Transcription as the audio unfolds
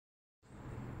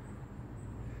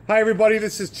Hi everybody,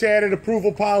 this is Chad at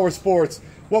Approval Power Sports.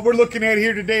 What we're looking at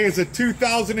here today is a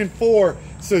 2004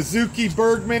 Suzuki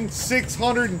Bergman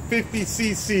 650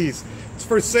 cc's. It's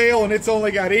for sale and it's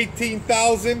only got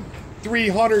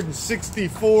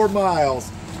 18,364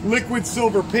 miles. Liquid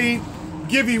silver paint,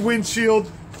 Givy windshield,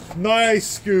 nice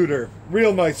scooter,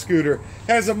 real nice scooter.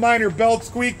 Has a minor belt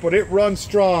squeak, but it runs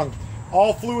strong.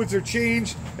 All fluids are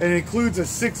changed and it includes a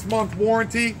 6-month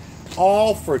warranty,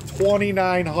 all for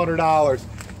 $2,900.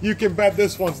 You can bet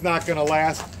this one's not going to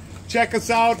last. Check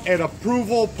us out at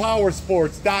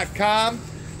ApprovalPowersports.com.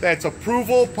 That's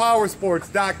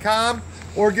ApprovalPowersports.com,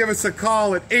 or give us a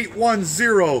call at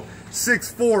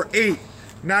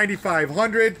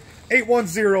 810-648-9500.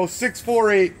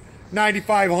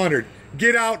 810-648-9500.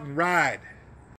 Get out and ride.